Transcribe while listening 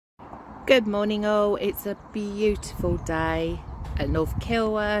Good morning all, it's a beautiful day at North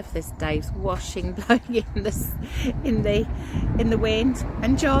Kilworth. There's Dave's washing blowing in the wind,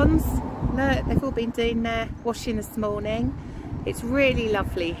 and John's, look, they've all been doing their washing this morning. It's really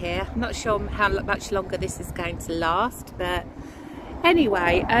lovely here. I'm not sure how much longer this is going to last, but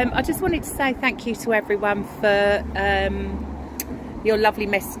anyway, I just wanted to say thank you to everyone for your lovely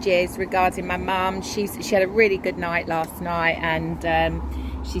messages regarding my mum. She had a really good night last night, and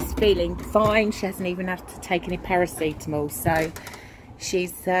she's feeling fine. She hasn't even had to take any paracetamol, so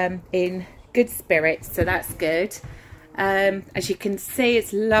she's in good spirits, so that's good. As you can see,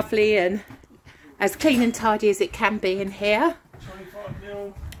 it's lovely and as clean and tidy as it can be in here,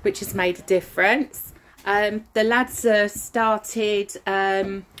 which has made a difference. The lads started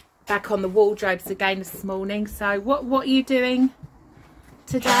back on the wardrobes again this morning. So what are you doing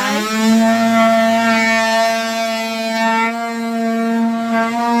today?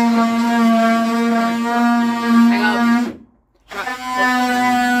 Hang on.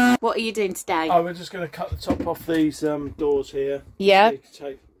 Right. What are you doing today? Oh, we're just going to cut the top off these doors here. Yeah.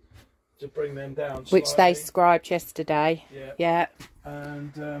 To bring them down Which slightly. they scribed yesterday. Yeah. Yeah.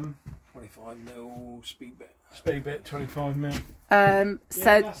 And 25mm speed bit 25mm.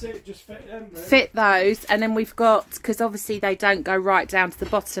 So yeah, that's it. Just fit them. Really. Fit those, and then we've got, because obviously they don't go right down to the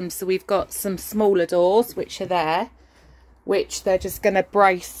bottom, so we've got some smaller doors which are there, which they're just going to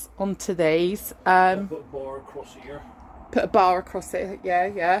brace onto these. Put a bar across here. Put a bar across it.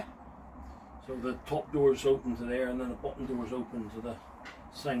 Yeah. So the top door is open to there, and then the bottom door is open to the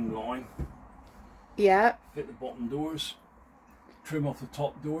same line. Yeah. Fit the bottom doors. Trim off the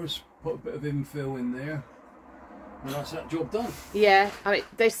top doors. Put a bit of infill in there. And that's that job done. Yeah, I mean,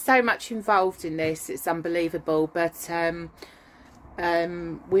 there's so much involved in this, it's unbelievable. But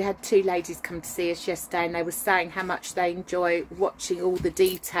we had two ladies come to see us yesterday, and they were saying how much they enjoy watching all the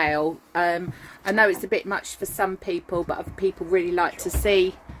detail. I know it's a bit much for some people, but other people really like to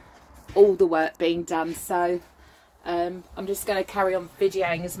see all the work being done. So I'm just going to carry on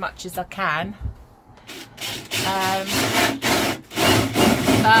videoing as much as I can.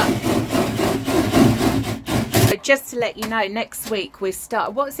 Just to let you know, next week we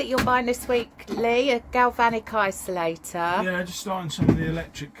start. What is it you're buying this week, Lee? A galvanic isolator. Yeah, just starting some of the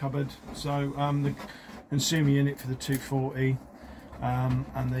electric cupboard. So the consumer unit for the 240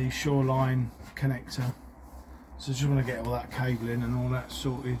 and the shoreline connector. So just want to get all that cabling and all that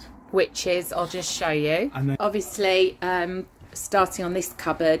sorted. Which is, I'll just show you. And then, obviously, starting on this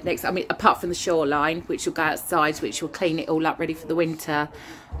cupboard next. I mean, apart from the shoreline, which will go outside, which will clean it all up ready for the winter.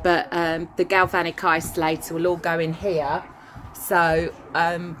 But the galvanic isolator will all go in here. So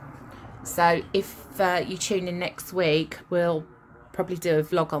if you tune in next week, we'll probably do a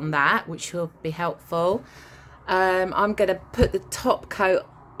vlog on that, which will be helpful. I'm going to put the top coat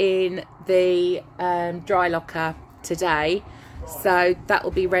in the dry locker today, so that will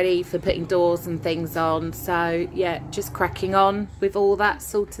be ready for putting doors and things on. So yeah, just cracking on with all that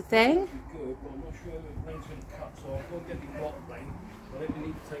sort of thing.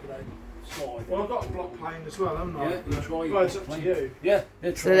 well, I've got a block plane as well, haven't I? Yeah, well, it's up to you. Yeah.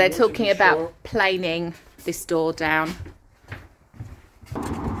 So they're talking about planing this door down.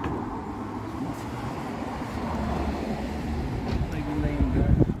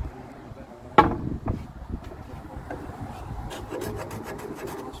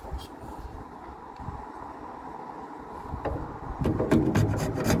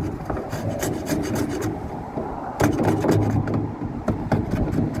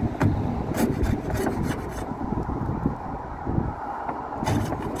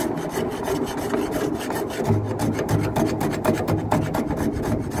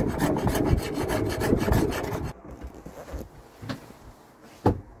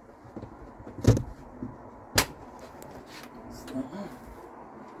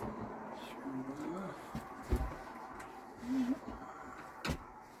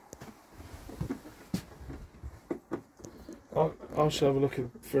 I should have a look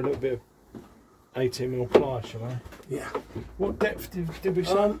for a little bit of 18mm ply, shall I? Yeah. What depth did we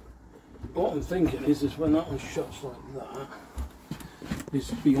say? What I'm thinking is when that one shuts like that,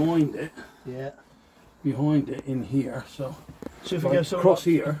 it's behind it. Yeah. Behind it in here. So if we go sort across of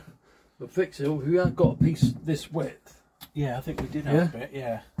here, but fix it. We have got a piece this width. Yeah, I think we did have a bit.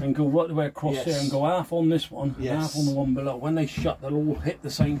 Yeah. And go right the way across here and go half on this one, and half on the one below. When they shut, they'll all hit the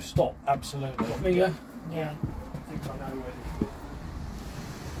same stop. Absolutely. Got me, yeah. Yeah. I think I know where.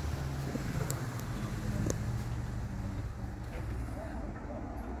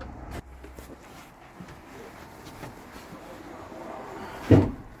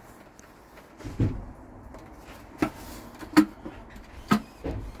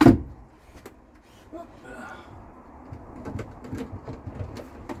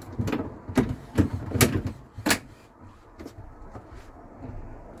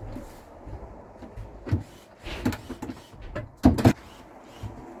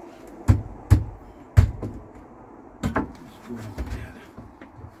 before I'm dead.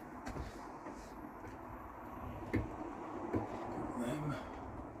 Them.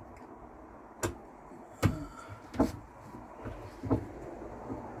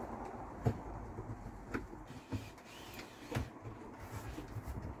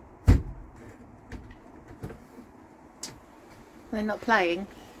 They're not playing?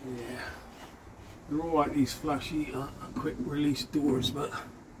 Yeah. They're alright, these flashy, quick release doors, but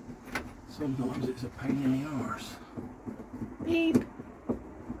sometimes it's a pain in the arse. Beep.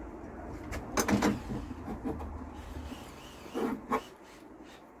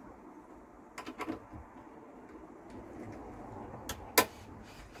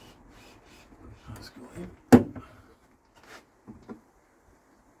 That's got him.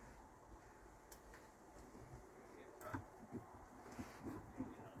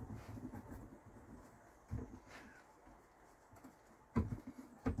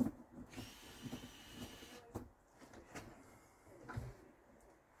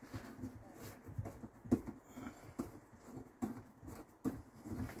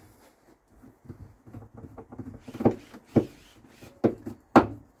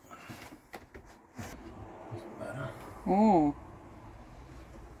 Oh.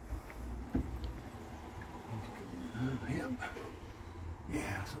 Yep. Yeah,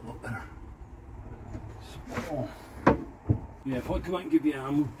 that's a lot better. Small. Yeah, if I come out and give you a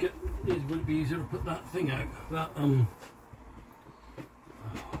hand, would it be easier to put that thing out? That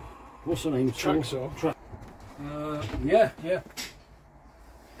what's the name? Track saw. Yeah, yeah.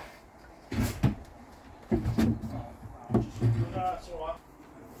 That's alright.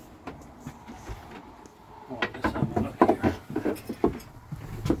 Right, let's have a look here.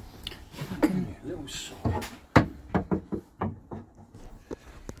 A little saw.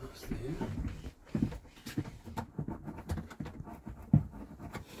 That's there.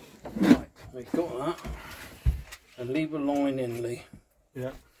 Right, we've got that. And leave a line in, Lee.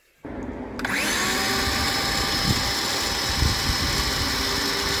 Yeah.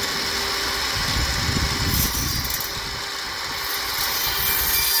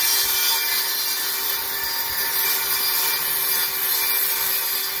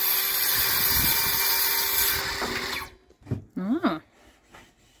 Ah.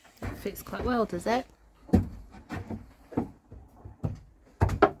 Fits quite well, does it? It's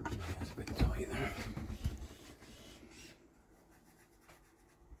a bit tight there.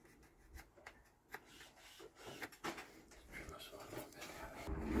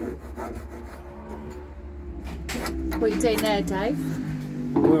 What are you doing there, Dave?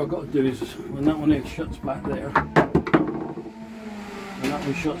 What I've got to do is, when that one here shuts back there, when that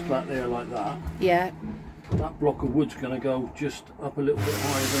one shuts back there like that, Yeah. that block of wood's going to go just up a little bit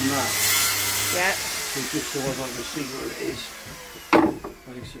higher than that. Yeah. So just so I can see where it is,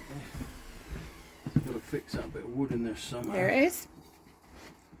 basically. Got to fix that bit of wood in there somewhere. There it is.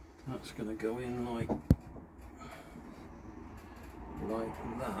 That's going to go in like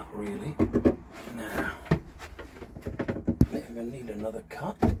that, really. Now, I think I'm going to need another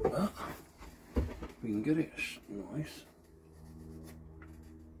cut, but we can get it nice.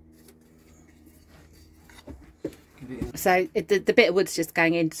 So the bit of wood's just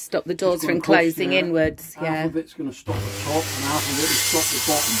going in to stop the doors from across closing here. inwards. Half Yeah. of it's going to stop the top and half of it will stop the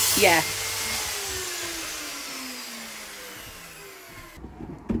bottom. Yeah.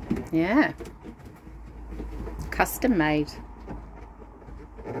 Yeah. Custom made.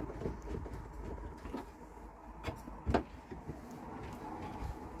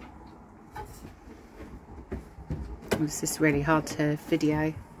 This is really hard to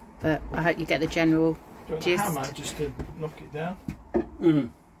video, but I hope you get the general Do you want a gist. hammer just to knock it down?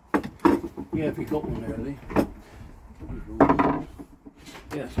 Yeah, if you got one there, Lee.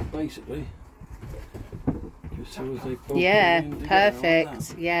 Yeah, so basically, just so as they both Yeah, come in together like perfect.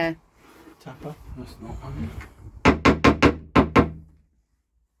 that. Yeah. Tapper. That's not one.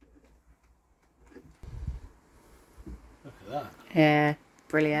 Look at that. Yeah.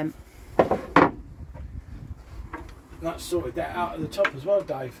 Brilliant. That's sorted that out at the top as well,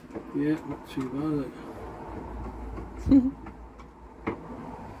 Dave. Yeah, not too bad.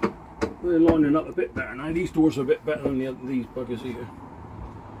 They're lining up a bit better now. These doors are a bit better than these buggers here.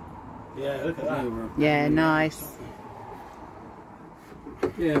 Yeah, look at that. Yeah, nice.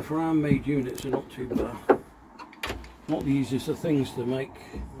 Yeah, for handmade units, they're not too bad. Not the easiest of things to make.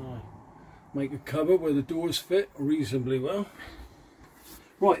 No. Make a cupboard where the doors fit reasonably well.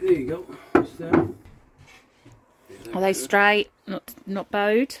 Right, there you go. That's there. Are they straight? Not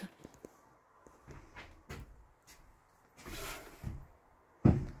bowed?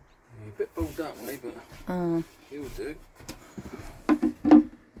 Yeah, a bit bowed that way, but it'll do.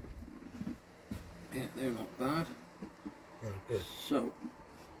 Yeah, they're not bad. Yeah.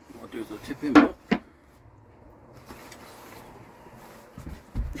 tip him up.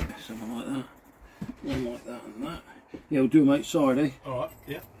 Something like that. One like that and that. Yeah, we'll do them outside, eh? Alright,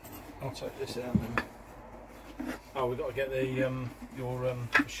 yeah. I'll take this out then. Oh, we've got to get the your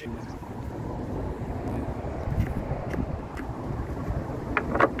shipment.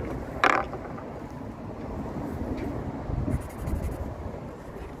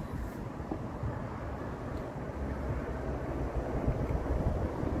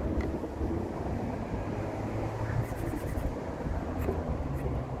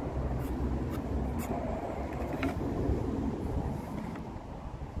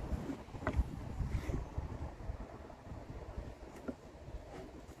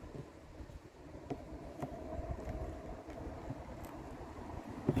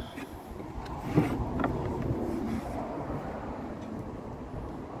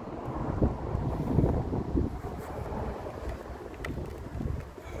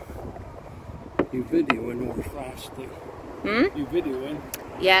 You videoing or fast? You videoing?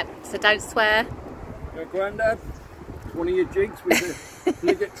 Yep, so don't swear. Your granddad, one of your jigs with the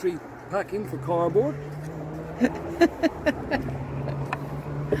obligatory packing for cardboard.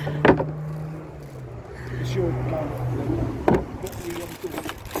 It's your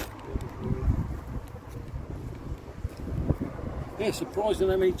Yeah, surprising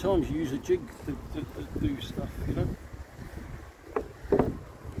how many times you use a jig to do stuff, you know.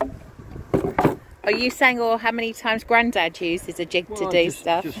 Are you saying, or how many times Grandad uses a jig to do just,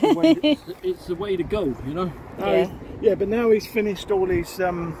 stuff? Just the way it's the way to go, you know. Yeah. Yeah, but now he's finished all his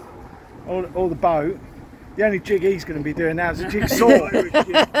all the boat. The only jig he's going to be doing now is a jigsaw.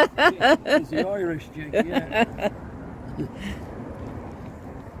 It's the Irish jig, yeah.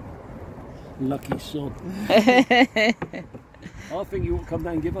 Lucky sod. I think you ought to come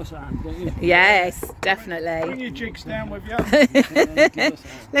down and give us a hand, don't you? Yes, Bring definitely. your jigs down with you. Give us a hand.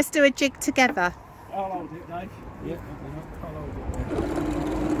 Let's do a jig together. I'll hold it, Dave. Yeah. I'll hold it.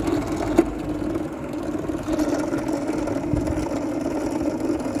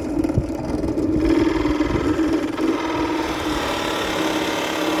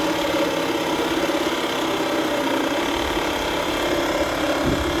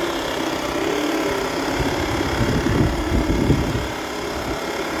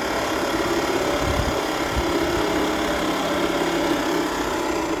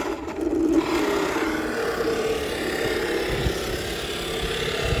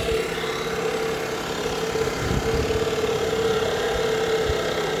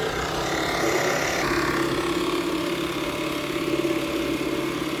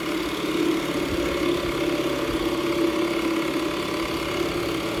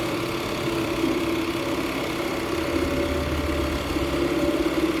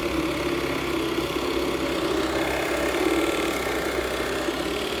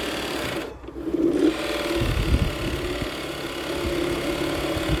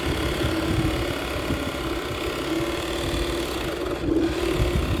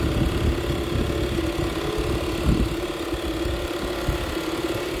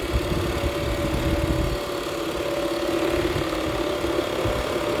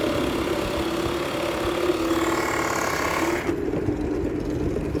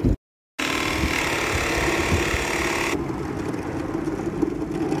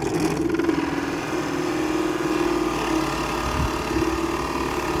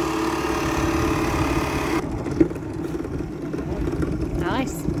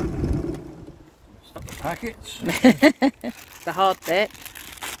 Nice. Stop the packets. The hard bit.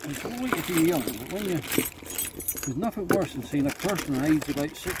 It's all right if you're young, but when you... There's nothing worse than seeing a person aged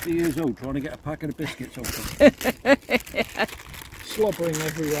about 60 years old trying to get a packet of biscuits open. Slobbering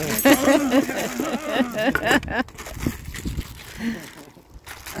everywhere.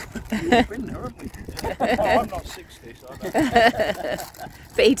 We've been there, haven't we? Oh, I'm not 60, so I don't.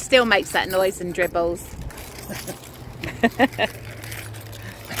 But he still makes that noise and dribbles.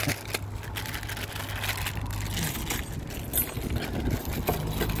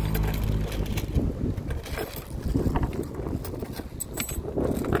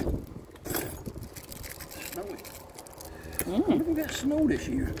 We're going to get snow this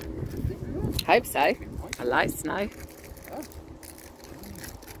year. Hope so. I like snow.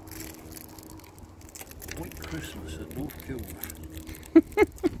 White Christmas at North Kilworth.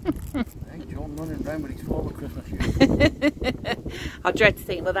 Hey, John running around with his Father Christmas year. I dread to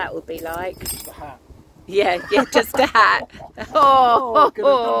think what that would be like. The hat. Yeah, just a hat. Oh,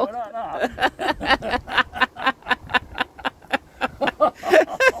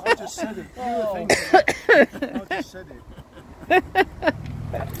 I just said it. You were thinking. I just said it.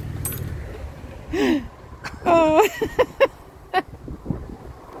 oh.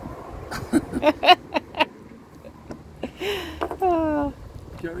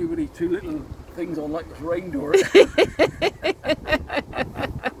 things on like this rain door.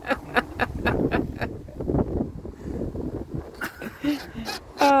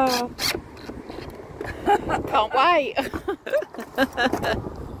 Oh, can't wait.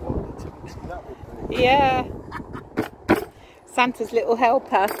 Yeah, Santa's little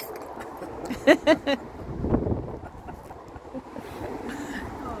helper.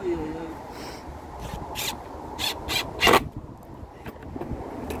 Oh, yeah.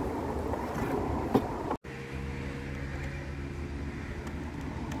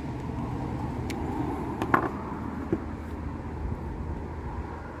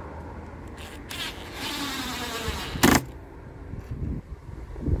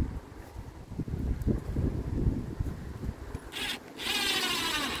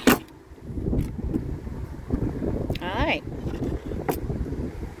 Alright,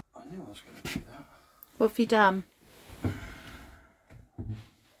 I knew I was going to do that. what have you done?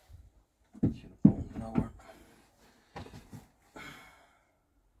 Should have put them lower.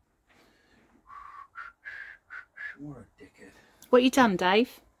 What a dickhead. What you done,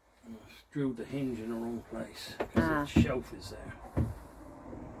 Dave? I've drilled the hinge in the wrong place because the shelf is there.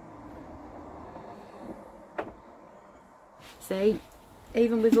 See,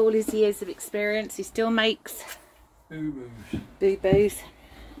 even with all his years of experience, he still makes Boo-boos. boo-boos.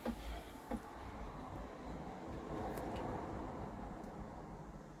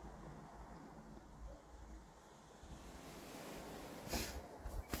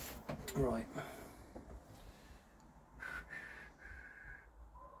 Right.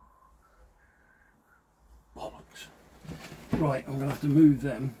 Bollocks. Right, I'm going to have to move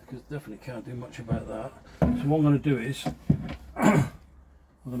them because definitely can't do much about that. So what I'm going to do is I'm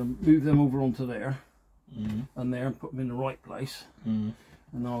going to move them over onto there and there and put them in the right place. And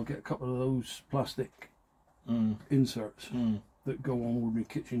then I'll get a couple of those plastic inserts that go on with my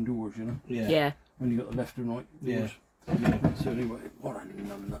kitchen doors, you know. Yeah. When you got the left and right doors. So anyway, what a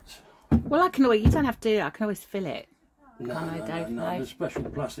numbnuts. Well, I can always, you don't have to do that, I can always fill it. No, Can't I, no, Dave? no, No. there's special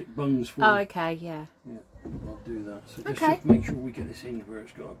plastic bungs for Oh, it. okay, yeah. Yeah, I'll do that. So just Okay. to make sure we get this hinge where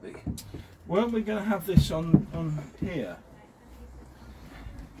it's got to be. Weren't we going to have this on here?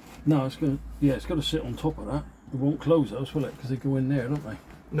 No, it's going to, yeah, it's got to sit on top of that. It won't close those, will it? Because they go in there, don't they?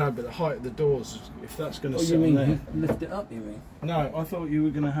 No, but the height of the doors, if that's going to Oh, sit you mean on there. lift it up, you mean? No, I thought you were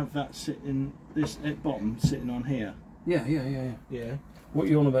going to have that sitting, this at bottom, sitting on here. Yeah. Yeah. What are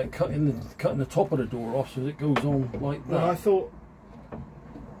you on about cutting the top of the door off so it goes on like that? Well, I thought...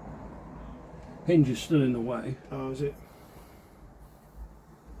 Hinge is still in the way. Oh, is it?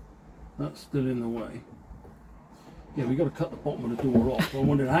 That's still in the way. Yeah, we've got to cut the bottom of the door off. I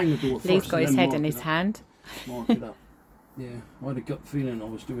wanted to hang the door first. Lee's got and his then head mark in it his up. hand. Mark it up. Yeah, I had a gut feeling I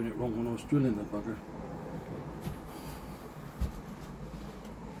was doing it wrong when I was drilling the bugger.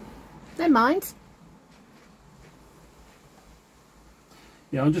 Don't mind.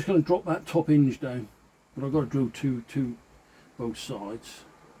 Yeah, I'm just going to drop that top hinge down, but I've got to drill two both sides.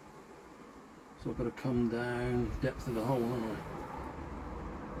 So I've got to come down depth of the hole, haven't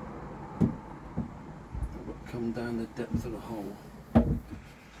I? I've got to come down the depth of the hole.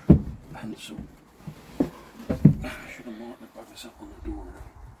 Pencil. I should have marked the buggers up on the door.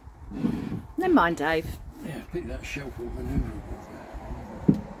 Never mind, Dave. Yeah, pick that shelf up manoeuvrable.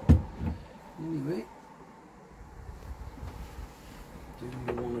 Anyway, do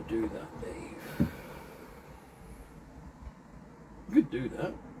you want to do that, Dave? You could do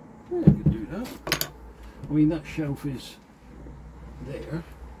that. Yeah, you could do that. I mean, that shelf is there,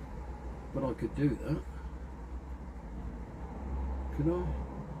 but I could do that. Could I?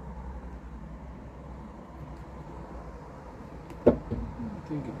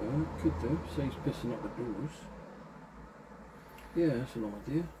 Think about it. Could do. Saves pissing up the doors. Yeah, that's an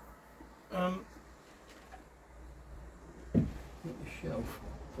idea. The shelf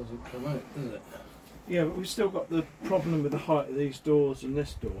doesn't come out, does it? Yeah, but we've still got the problem with the height of these doors and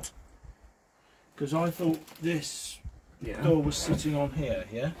this door. Because I thought this door was sitting on here,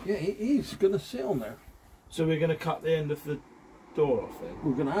 yeah? Yeah, it is going to sit on there. So we're going to cut the end of the door off then?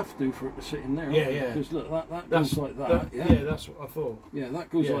 We're going to have to for it to sit in there. Yeah, yeah. Because look, that goes like that, yeah? Yeah, that's what I thought. Yeah, that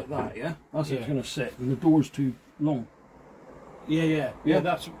goes Yeah. like that, yeah? That's how it's Yeah. going to sit, and the door's too long. Yeah, Yeah.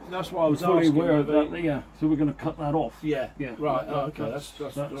 that's why I was Fully asking. aware of whether- that, yeah. So we're going to cut that off. Yeah, Yeah. right, okay, that's all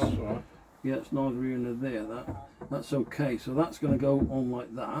right. Yeah, it's neither here nor there, that's okay. So that's going to go on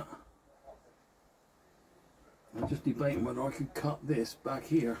like that. I'm just debating whether I could cut this back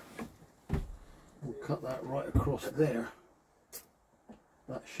here. We'll cut that right across there.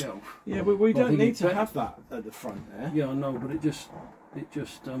 That shelf. Yeah, but we Well, I don't think need it's to better- have that at the front there. Yeah, I know, but it just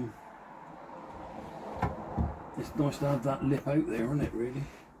it's nice to have that lip out there, isn't it, really?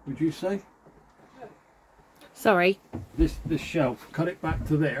 Would you say? Sorry. This shelf, cut it back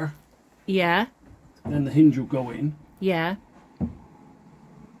to there. Yeah. Then the hinge will go in. Yeah.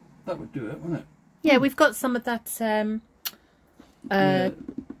 That would do it, wouldn't it? Yeah, we've got some of that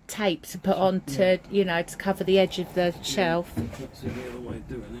tape to put on to, you know, to cover the edge of the shelf. That's the other way of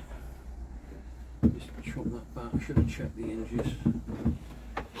doing it. Just chop that back. I should have checked the hinges.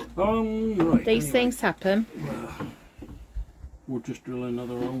 Right. These things happen. We'll just drill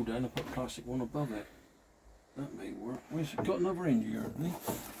another hole down and put a plastic one above it. That may work. Where's it got another hinge here, hasn't it?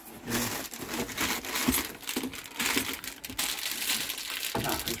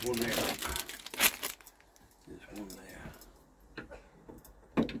 Ah, there's one there. There's one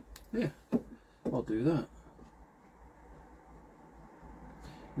there. Yeah, I'll do that.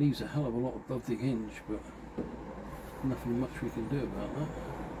 Leaves a hell of a lot above the hinge, but nothing much we can do about that.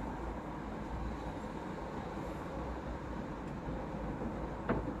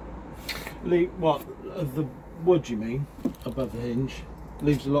 What, of the wood you mean, above the hinge?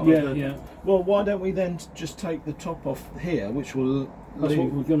 Leaves a lot Yeah, of the... yeah. Well, why don't we then just take the top off here, which will That's leave...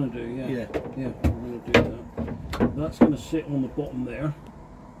 what we're going to do, yeah. Yeah. Yeah, we're going to do that. That's going to sit on the bottom there.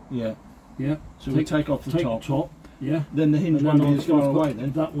 Yeah. Yeah. So we take off the top. Yeah. Then the hinge And won't then be I'm as far going to away put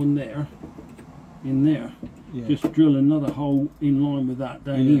then. that one there, in there. Yeah. Just drill another hole in line with that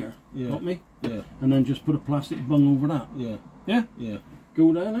down here. Yeah. Got me? Yeah. And then just put a plastic bung over that. Yeah. Yeah? Yeah.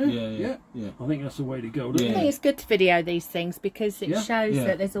 Go down there? Yeah. I think that's the way to go, I don't think you? it's good to video these things because it Yeah. shows Yeah.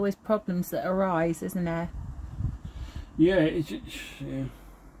 that there's always problems that arise, isn't there? Yeah, it's yeah.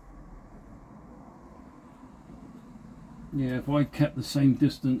 Yeah, if I kept the same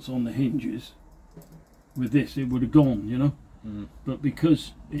distance on the hinges with this, it would have gone, you know. Mm. But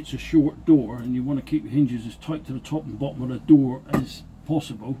because it's a short door and you want to keep the hinges as tight to the top and bottom of the door as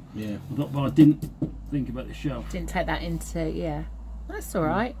possible, Yeah. but I didn't think about the shelf. Didn't take that into, yeah. That's all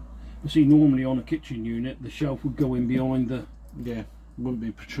right. You see, normally on a kitchen unit, the shelf would go in behind the... Yeah. Wouldn't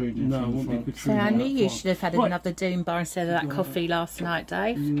be protruding No, it from the wouldn't be front. So protruding. I knew that you far. should have had Right. another Doom bar instead of that coffee last night,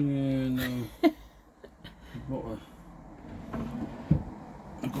 Dave. Yeah, no.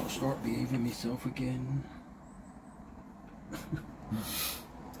 I've got to start behaving myself again.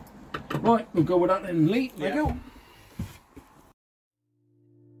 Right, we'll go with that then, Lee. There you go.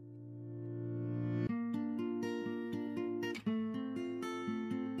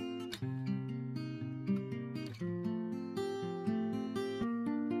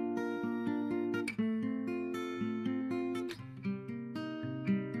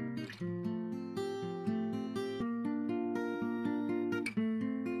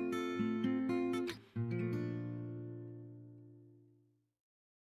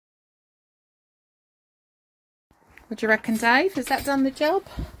 What do you reckon, Dave? Has that done the job?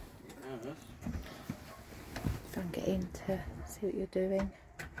 Don't get in to see what you're doing.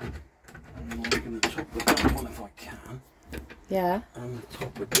 I'm marking the top of that one if I can. Yeah. And the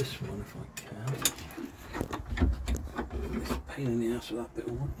top of this one if I can. It's a pain in the ass with that bit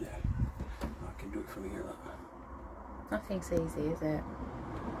of wood there. I can do it from here. That. Nothing's easy, is it?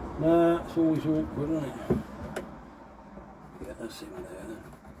 Nah, it's always awkward, isn't it? Get this in there then.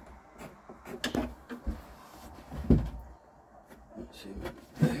 That's in there.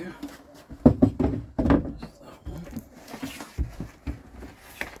 That's that one.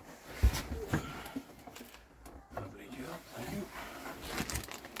 Lovely job, thank you.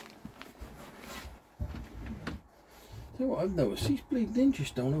 See what I've noticed, these bleeding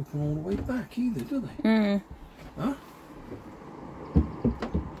hinges don't open all the way back either, do they? Mm. Huh?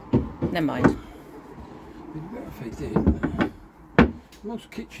 Never mind. It'd be better if they did.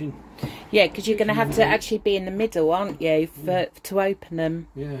 Most kitchen. Yeah, because you're going to have to actually be in the middle, aren't you, to open them?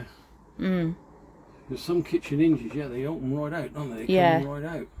 Yeah. Mm. There's some kitchen hinges, yeah, they open right out, don't they? They Yeah. come right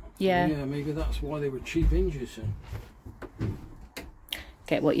out. Yeah. So, yeah, maybe that's why they were cheap hinges then.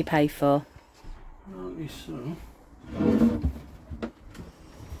 Get what you pay for. Apparently so. That's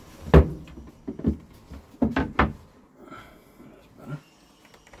better.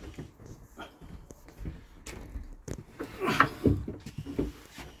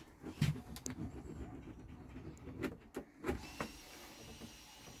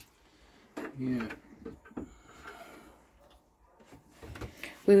 Yeah.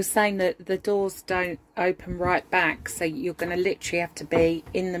 We were saying that the doors don't open right back, so you're going to literally have to be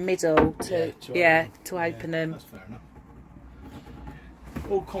in the middle to open them. That's fair enough.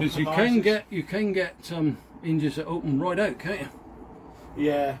 All Because compromises. you can get hinges that open right out, can't you?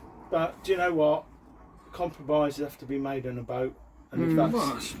 Yeah, but do you know what? Compromises have to be made on a boat, and if that's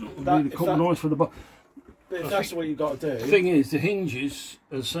Well, that's not that- really if compromise for the boat. But if that's what you've got to do. The thing is, the hinges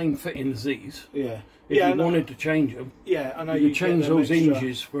are the same fitting as these. Yeah. If you wanted to change them, I know you change those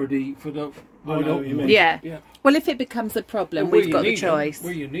hinges for the wide open. Yeah. Well, if it becomes a problem, we've got the choice.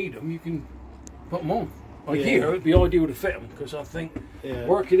 Where you need them, you can put them on. Like here, it'd be ideal to fit them, because I think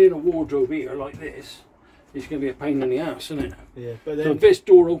working in a wardrobe here like this is going to be a pain in the ass, isn't it? Yeah. But then, so if this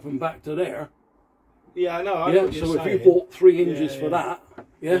door opened back to there. Yeah, I know. So if you bought 3 hinges for that,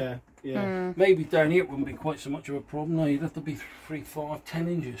 yeah. Maybe down here it wouldn't be quite so much of a problem. No, you'd have to be 3, 5, 10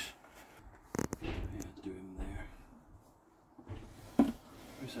 inches. Yeah, do him there.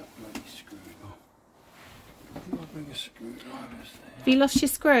 Where's that bloody screw gone? I think I'll bring a screwdriver there. Have you lost your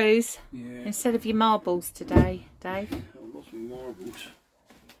screws? Yeah. Instead of your marbles today, Dave? I've lost my marbles.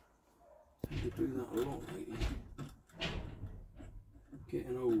 I tend to do that a lot lately.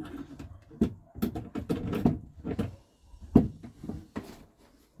 Getting old.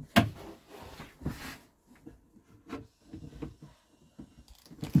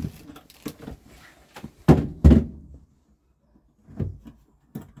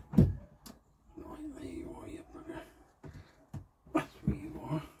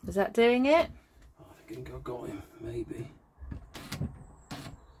 Is that doing it? I think I got him, maybe.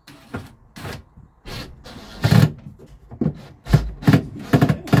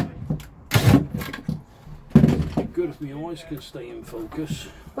 Good if my eyes can stay in focus.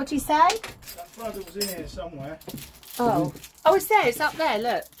 What do you say? That brother was in here somewhere. Oh. Oh, it's there. It's up there.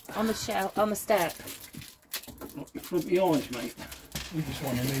 Look, on the shelf, on the step. Not in front of my eyes, mate. You just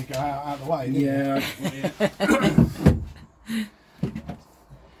wanted me to go out of the way, didn't you?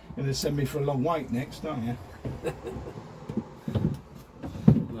 You're going to send me for a long wait next, aren't you? No,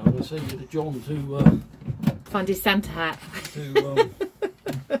 I'm going to send you to John to find his Santa hat.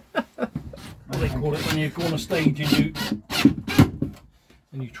 What do they call it when you go on a stage and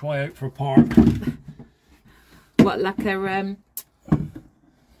you try out for a part? What, like a oh,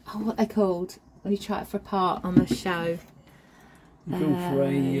 what they called when you try it for a part on the show? You go for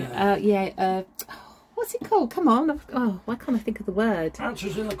a what's it called? Come on. Oh, why can't I think of the word?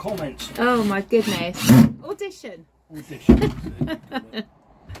 Answers in the comments. Oh my goodness. Audition. Audition.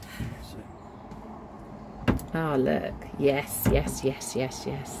 Oh look. Yes.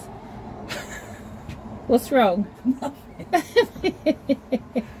 What's wrong?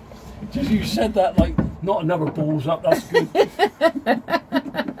 Just you said that like not another balls up, that's good.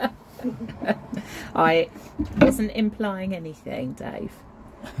 I wasn't implying anything, Dave.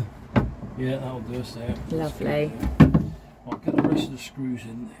 Yeah, that'll do us there. Lovely. I'll get the rest of the screws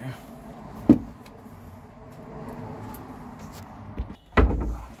in there.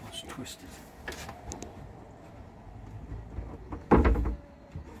 Oh, it's twisted. I've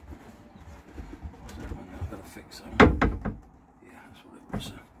got to fix them. Yeah, that's what it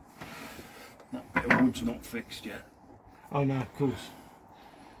was. That bit of wood's not fixed yet. Oh no, of course.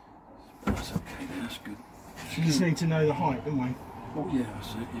 That's okay, that's good. You just need to know the height, don't we? Oh yeah,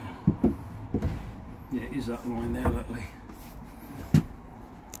 that's it, yeah. Yeah, it is that line there, luckily. That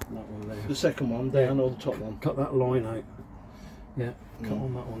one there. The second one down or the top one? Cut that line out. Yeah, cut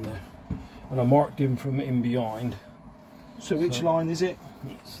on that one there. And I marked him from in behind. So which line is it?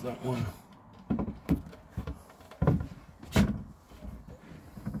 It's that one.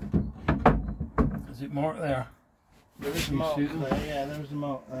 Is it marked there? There is a mark there, yeah, there is a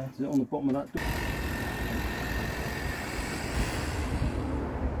mark there. Is it on the bottom of that door?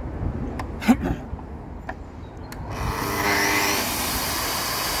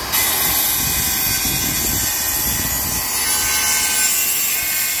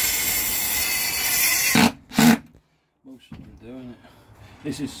 Most of them are doing it.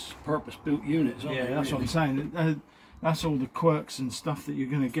 This is purpose-built units, aren't they? That's what I'm saying. That's all the quirks and stuff that you're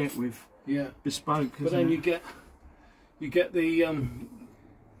going to get with bespoke. But then you get the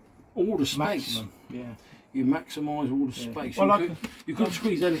all the space. Maximum. Yeah. You maximise all the space. Well, you couldn't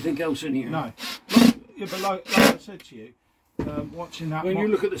squeeze anything else in here. No. Yeah, but like I said to you, watching that. When you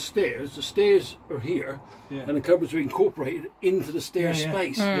look at the stairs are here, and the cupboards are incorporated into the stair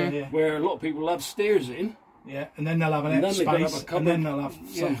space, where a lot of people have stairs in. Yeah, and then they'll have an extra space, and then they'll have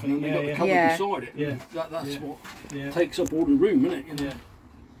something. And they've got the cupboard beside it. Yeah. That's what takes up all the room, isn't it?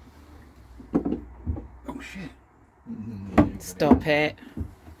 Yeah. Oh shit! Stop it.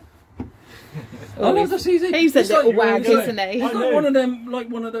 Oh, no, that's easy. He's a little wag, isn't he? He's got one of them, like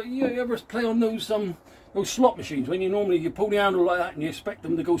one of the. You ever play on those those slot machines, when you pull the handle like that and you expect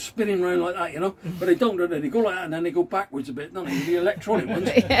them to go spinning around like that, you know, but they don't, do they? They go like that and then they go backwards a bit, don't they? The electronic ones.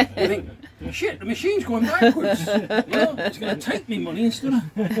 You think, shit, the machine's going backwards. You know, it's going to take me money instead of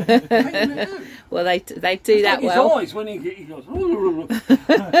taking it out. Well, they do that like well. His eyes when he goes.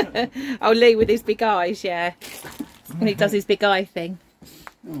 Oh, Lee with his big eyes, yeah. When he does his big eye thing.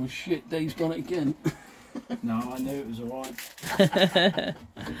 Oh shit, Dave's done it again. No, I knew it was alright.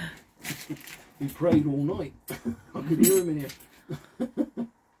 He prayed all night. I could hear him in here.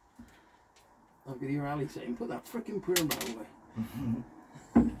 I could hear Ali saying, put that frickin' prayer mat away.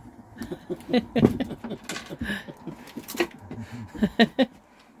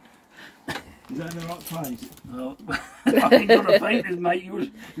 Is that in the right place? Oh, I ain't gonna paint this, mate.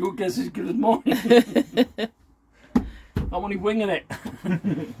 Your guess is as good as mine. I'm only winging it.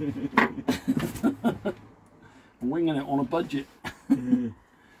 I'm winging it on a budget.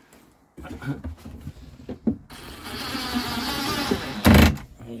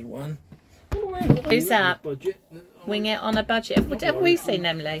 There's one. Who's that? Budget. Wing it on a budget. Have we seen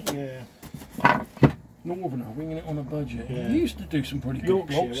them, Lee? Yeah. Northerner, winging it on a budget. Yeah. He used to do some pretty good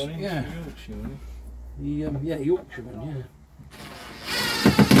Yorkshire, blocks. wasn't he? Yeah. Yorkshire, wasn't Yeah, Yorkshire one, yeah.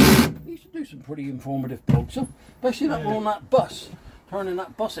 He used to do some pretty informative blogs, especially that one on that bus, turning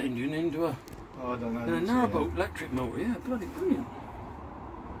that bus engine into a, Oh, I don't know. in a narrowboat electric motor. Yeah, bloody brilliant.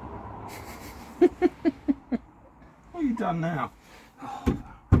 What have you done now?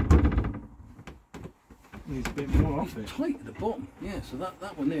 Needs a bit more off it. It's tight at the bottom. Yeah, so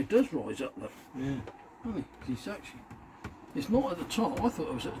that one there does rise up, look. Yeah. Doesn't it? 'Cause it's actually, it's not at the top. I thought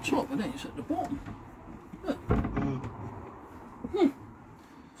it was at the top, but then it's at the bottom. Look.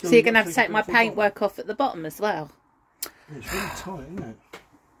 So you're going to have to take my paintwork off at the bottom as well. It's really tight, isn't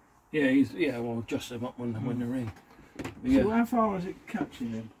it? Yeah, we'll adjust them up when they're in. But yeah. So how far is it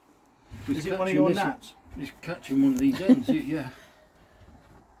catching him? He's Is it one of catching your this- gnats? He's catching one of these ends, yeah.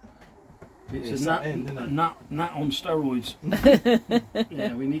 It's that a end, isn't it? gnat on steroids.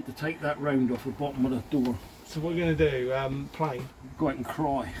 Yeah, we need to take that round off the bottom of the door. So what we're going to do, plane. Go out and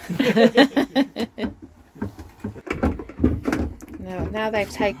cry. Now they've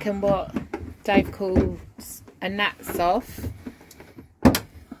taken what Dave calls a gnats off.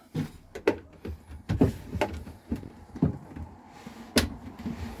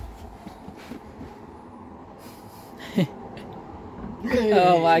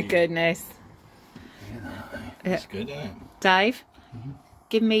 Oh my goodness. That's good, isn't it? Dave,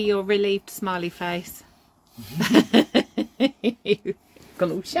 give me your relieved smiley face. You've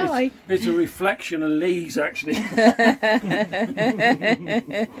gone all shy. It's a reflection of Lee's, actually.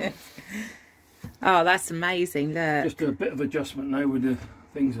 Oh, that's amazing, look. Just a bit of adjustment now with the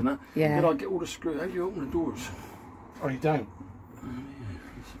things and that. Yeah. Did I get all the screws? How do you open the doors? Oh, you don't?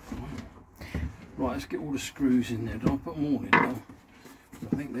 Right, let's get all the screws in there. Did I put them all in now?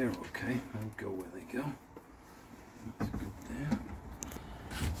 I think they're okay. They'll go where they go. That's good there.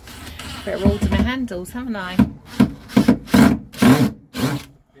 Better order my handles, haven't I?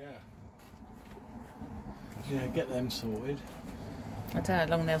 Yeah, get them sorted. I don't know how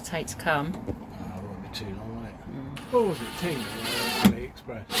long they'll take to come. Oh, it won't be too long, will it? What was it, Temu or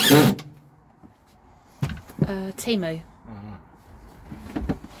AliExpress? Timu.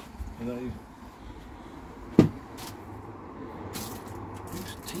 Are they...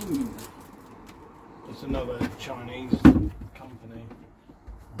 Who's Timu? It's another Chinese company.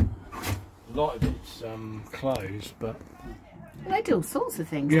 A lot of it's clothes, but... Well, they do all sorts of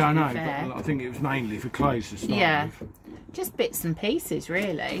things. Yeah, I to be know, fair. but I think it was mainly for clothes to start Yeah. with. Just bits and pieces,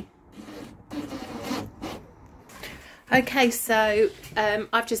 really. Okay, so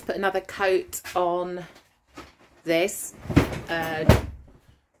I've just put another coat on this.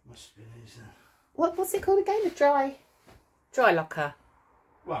 Must be these, What's it called again? A dry locker.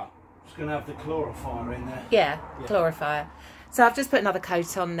 well, it's going to have the chlorifier in there. Yeah, chlorifier. So I've just put another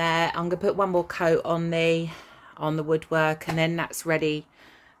coat on there. I'm going to put one more coat on the woodwork, and then that's ready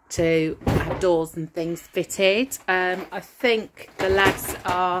to have doors and things fitted. I think the lads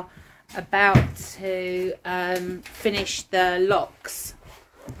are about to finish the locks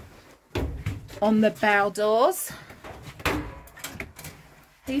on the bow doors. Are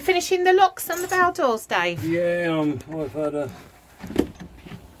you finishing the locks on the bow doors, Dave? Yeah, I've had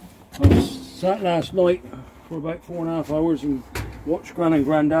I sat last night for about 4.5 hours and watched Gran and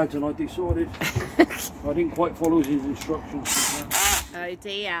Grandad's, and I decided I didn't quite follow his instructions. Oh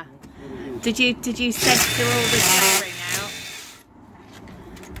dear. Did you censor all the swearing out?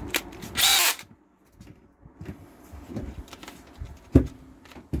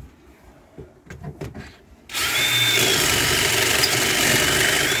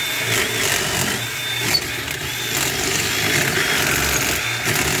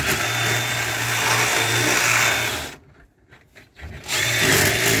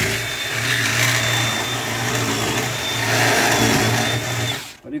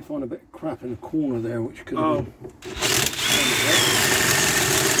 crap in the corner there, which could have been.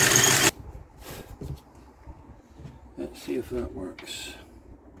 Let's see if that works.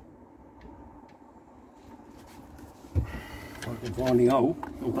 I can find the hole.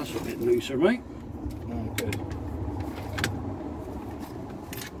 Oh, that's a bit looser, mate. Oh, good.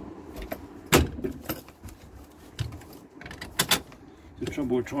 The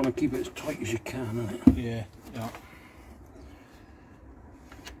trouble with trying to keep it as tight as you can, isn't it? Yeah, yeah.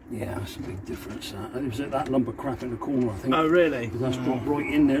 Yeah, that's a big difference. It was that lump of crap in the corner, I think. Oh, really? That's dropped right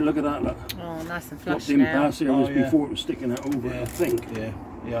in there. Look at that, look. Oh, nice and flush Dropped in now. past there almost before it was sticking out over it, I think. Yeah,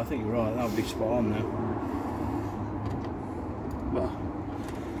 yeah, I think you're right. That'll be spot on now. Well,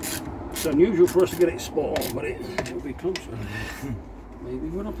 it's unusual for us to get it spot on, but it'll be closer. Maybe.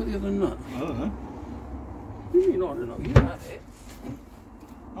 Where'd I put the other nut? I don't know. You know, I don't know. You had it.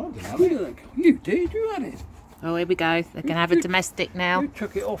 I didn't have Where it. did that go? You did. You had it. Oh, here we go. They can have a domestic now. You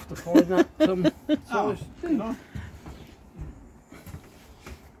took it off to find that size thing. I? I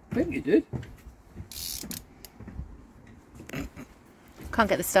think you did. Can't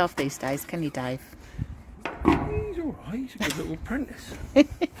get the staff these days, can you, Dave? He's all right. He's a good little apprentice. He's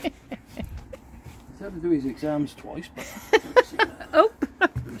had to do his exams twice, but. Oh!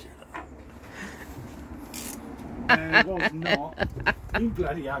 It was not. You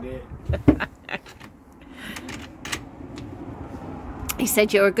bloody had it. He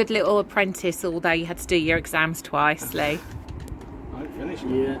said you're a good little apprentice, although you had to do your exams twice, Lee. I ain't finished.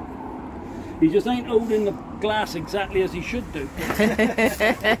 Yeah. He just ain't holding the glass exactly as he should do.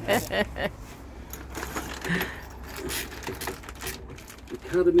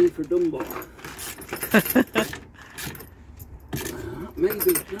 Academy for Dunbar.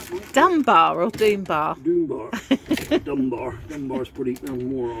 Maybe. Dunbar or Doombar? Dunbar. Dunbar. Dunbar's pretty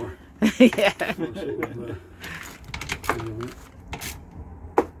more. Yeah. Sort of,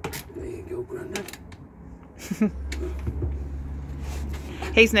 there you go, Grandad.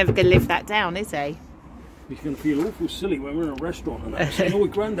 He's never going to live that down, is he? He's going to feel awful silly when we're in a restaurant and that. Saying, "Oh,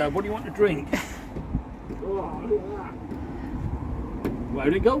 Grandad, what do you want to drink?" Oh, look at that.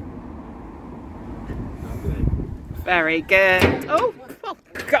 Where'd it go? Very good. Oh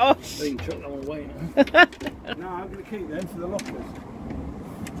gosh. They can chuck that one away now. No, I'm going to keep them for the lockers.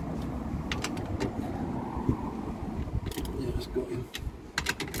 Yeah, it's got him.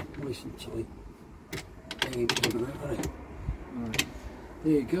 Nice and tight. There you go. Right.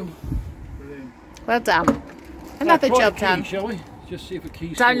 There you go. Brilliant. Well done. Another Try job the key, done. shall we? Just see if a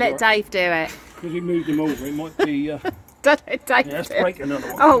key's Don't still let work. Dave do it. Because we moved him over, he might be. Don't let Dave Yeah, let's do it. break another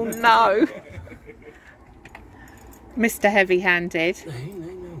one. Oh no. Mr. Heavy-handed. No.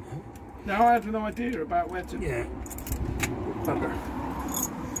 Now I have an idea about where to. Yeah. Bugger.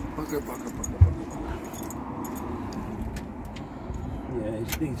 Yeah,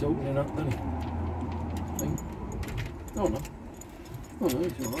 he's opening up, doesn't he? Think. Oh no. Oh no,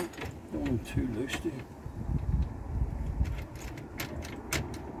 he's alright. Don't want him too loose, do you?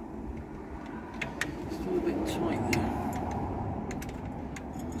 Still a bit tight there.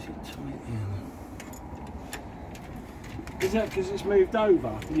 Is it tight there? Is that because it's moved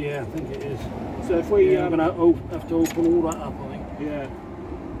over? Yeah, I think it is. So if we. I'm going to have to open all that up, I think. Yeah.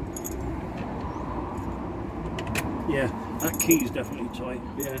 Yeah, that key's definitely tight.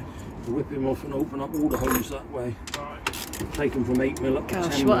 Yeah. Whip him off and open up all the holes that way. Right. Take him from 8mm up to 10mm.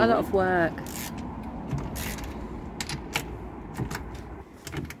 Gosh, what a lot of work.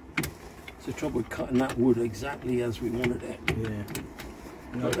 It's the trouble with cutting that wood exactly as we wanted it. Yeah.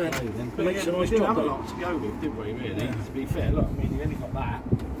 But then, But makes a we nice didn't job. have a lot to go with, did we, really? Yeah. To be fair, look, I mean, you only got that.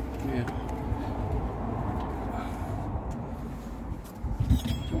 Yeah. That's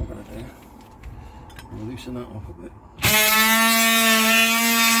what I'm going to do. I'll loosen that off a bit.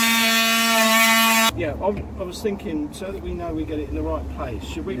 Yeah, I was thinking, so that we know we get it in the right place,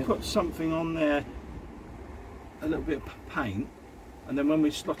 should we put something on there, a little bit of paint, and then when we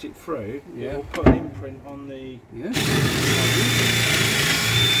slot it through, we'll put an imprint on the... Yeah.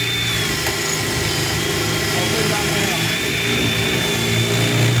 I'll do that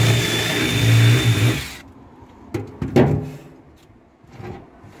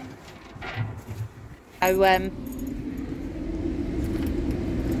Oh,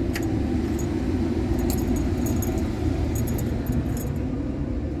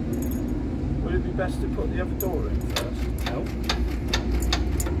 Would it be best to put the other door in first? No.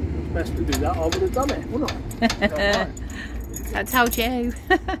 Best to do that, I would have done it, wouldn't I? I told you.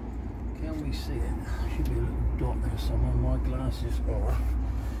 Can we see it? There should be a little dot there somewhere. My glasses or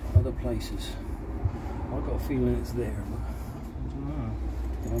other places. I've got a feeling it's there, but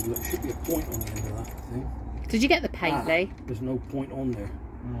there should be a point on the end of that thing. Did you get the paint, Lee? There's no point on there.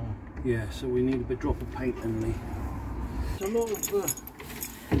 Yeah, so we need a bit drop of paint in me. There's a lot of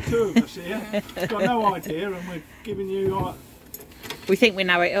two of us here. Got no idea, and we're giving you like. We think we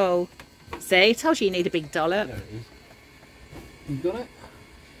know it all. See, told you need a big dollop. There it is. You got it?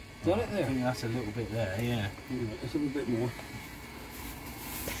 Got it there? I think that's a little bit there, yeah. Let's have a bit more.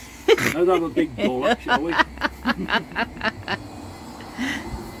 Let's have a big dollop, shall we? It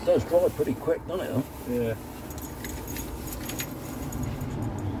does dry pretty quick, doesn't it? Though? Yeah.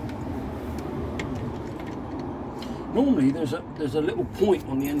 Normally there's a little point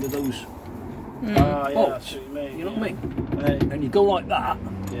on the end of those Yeah, bolts. that's what you mean. You know what I mean? And you go like that.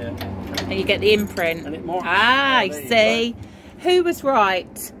 Yeah. And you get the imprint. And it marks. Ah, there you see. Who was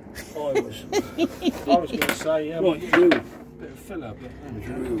right? I was. I was going to say, yeah, Right, bit drill. of filler, but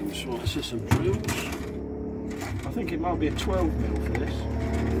Drills. Right, let's do some drills. I think it might be a 12mm for this.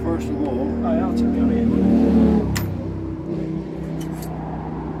 First of all, Oh, yeah, I'll take it on here.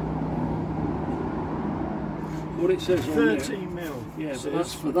 what it says on there. 13mm. Yeah, So but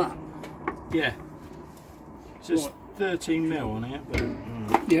that's for that. Yeah. It says Right. 13mm on here, but.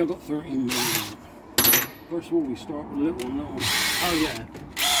 Yeah, I've got 13 mm. First of all, we start with a little one, that one. Oh, yeah.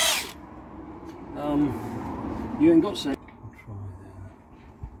 You ain't got say.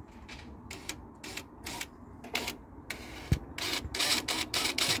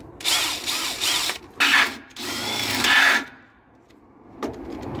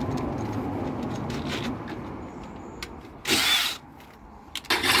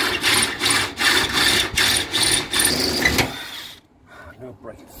 No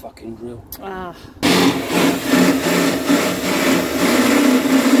break a fucking drill. Ah.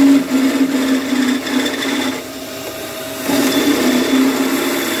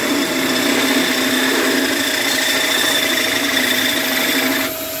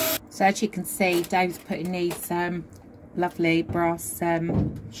 So as you can see, Dave's putting these lovely brass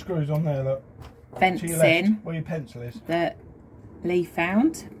Screws on there, look. vents To your left, in where your pencil is. that Lee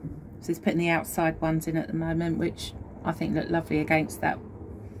found. So he's putting the outside ones in at the moment, which I think look lovely against that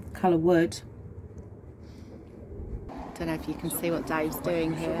colour wood. Don't know if you can see what Dave's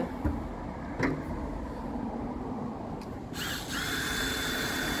doing here.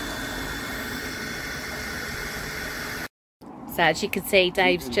 So as you can see,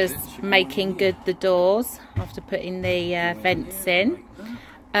 Dave's just making good the doors after putting the vents in.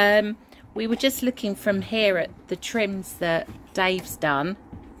 We were just looking from here at the trims that Dave's done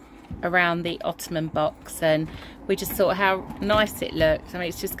around the ottoman box, and we just thought how nice it looks. I mean,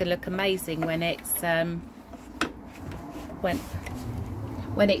 it's just going to look amazing when it's when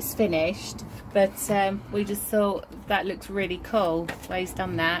it's finished. But we just thought that looks really cool the way he's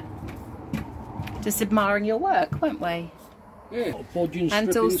done that. Just admiring your work, weren't we? Yeah,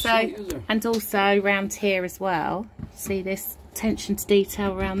 And also around here as well. See this attention to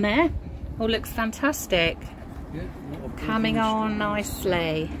detail around there? All looks fantastic. Yeah, Coming on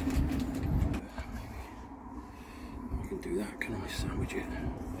nicely. I can do that, can I sandwich it?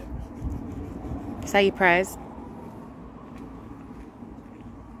 Say your prayers.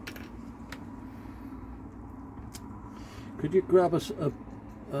 Could you grab a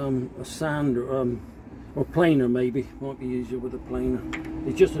sand or planer maybe? Might be easier with a planer.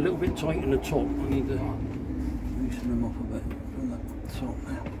 It's just a little bit tight in the top. I need to loosen them up a bit. On the top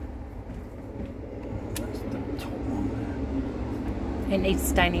now. That's the top one there. It needs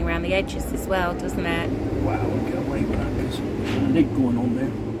staining around the edges as well, doesn't it? Wow, I'll get away with that. There's a lid going on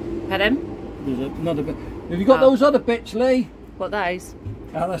there. Pardon? There's another bit. Have you got those other bits, Lee? What those?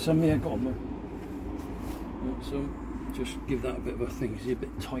 Ah, that's a mere got them. So just give that a bit of a thing. It's a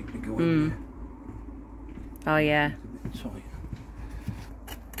bit tight to go in there. Oh yeah. It's a bit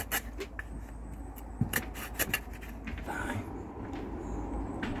tight.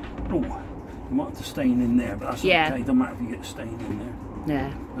 Oh, you might have to stain in there, but that's okay. It doesn't matter if you get stain in there.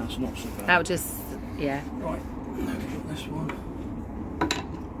 Yeah. That's not so bad. That'll just, yeah. Right, now we've got this one.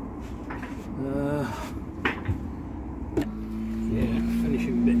 Yeah,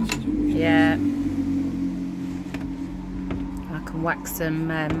 finishing bits is always Yeah. I can wax some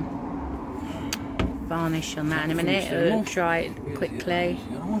varnish on that in a minute. It'll dry it quickly.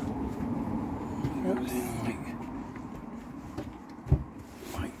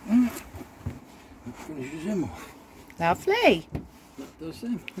 That finishes him off. Lovely. That does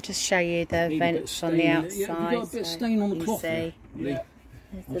him. I'll just show you the Need a bit of vents on the stain in it. outside. Yeah, have you got a bit of stain on the you cloth see. there? Yeah.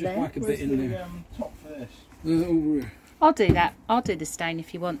 I'll just whack a bit in there. Top for this. Over here. I'll do that. I'll do the stain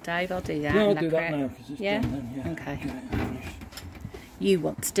if you want, Dave. I'll do that. No, I'll and do that it. now because it's Yeah? done then. Yeah. Okay. Get it finished. You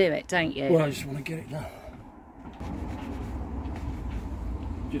want to do it, don't you? Well, I just want to get it done.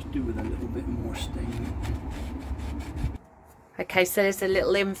 Just do with a little bit more stain. Okay, so there's a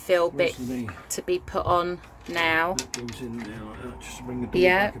little infill bit to be put on now. That goes in there like that, just to bring the door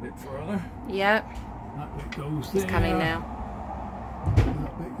back a bit further. Yeah. That bit goes there. It's coming now.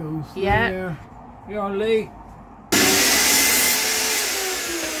 That bit goes there. Yeah, Lee.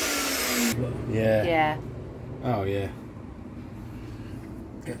 Yeah. Yeah. Oh yeah.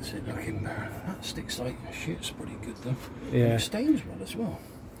 Gets it looking better. That sticks like shit. It's pretty good though. Yeah. It stains well as well.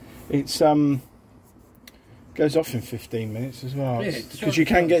 It's goes off in 15 minutes as well. Yeah, because you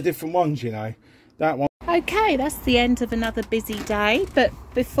can get different ones, you know. That one. Okay, that's the end of another busy day. But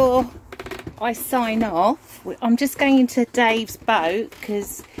before I sign off, I'm just going into Dave's boat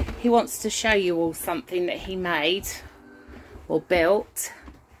because he wants to show you all something that he made or built.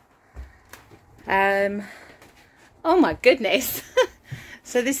 Oh my goodness.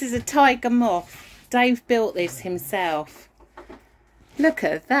 So this is a Tiger Moth. Dave built this himself. Look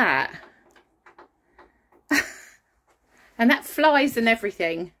at that. And that flies and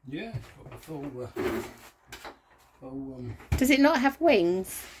everything. Yeah, it's got the full Does it not have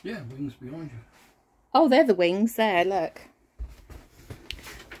wings? yeah, wings behind you. Oh, they're the wings there, look.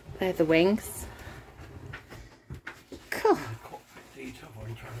 They're the wings. Cool.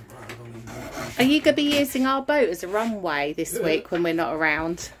 Are you going to be using our boat as a runway this week when we're not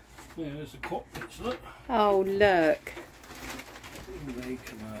around? Yeah, there's the cockpits, look. Oh, look. They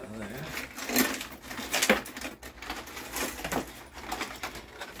come out of there.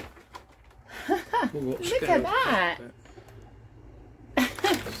 Look at that.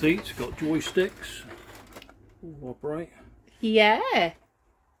 Seats, got joysticks. All operate. Yeah.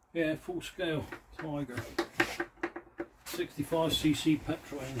 Yeah, full scale Tiger. 65cc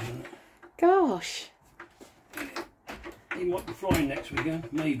petrol engine. Gosh. He might be flying next weekend,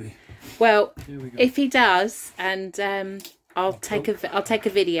 maybe. Well, Here we go. if he does, and I'll take a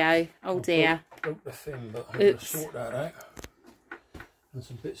video. Oh dear. Broke the fin, but I'm going to sort that out. And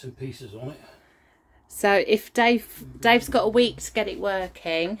some bits and pieces on it. So if Dave's got a week to get it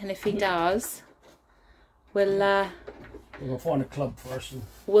working, and if he does, we'll find a club first. And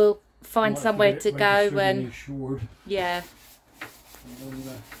we'll find somewhere to go and insured. yeah. And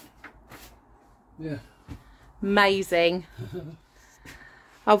then, yeah. Amazing.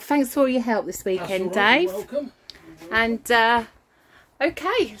 Oh, thanks for all your help this weekend, Right, Dave. you're welcome. And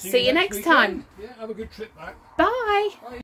okay, see you next time. Yeah, have a good trip back. Bye. Bye.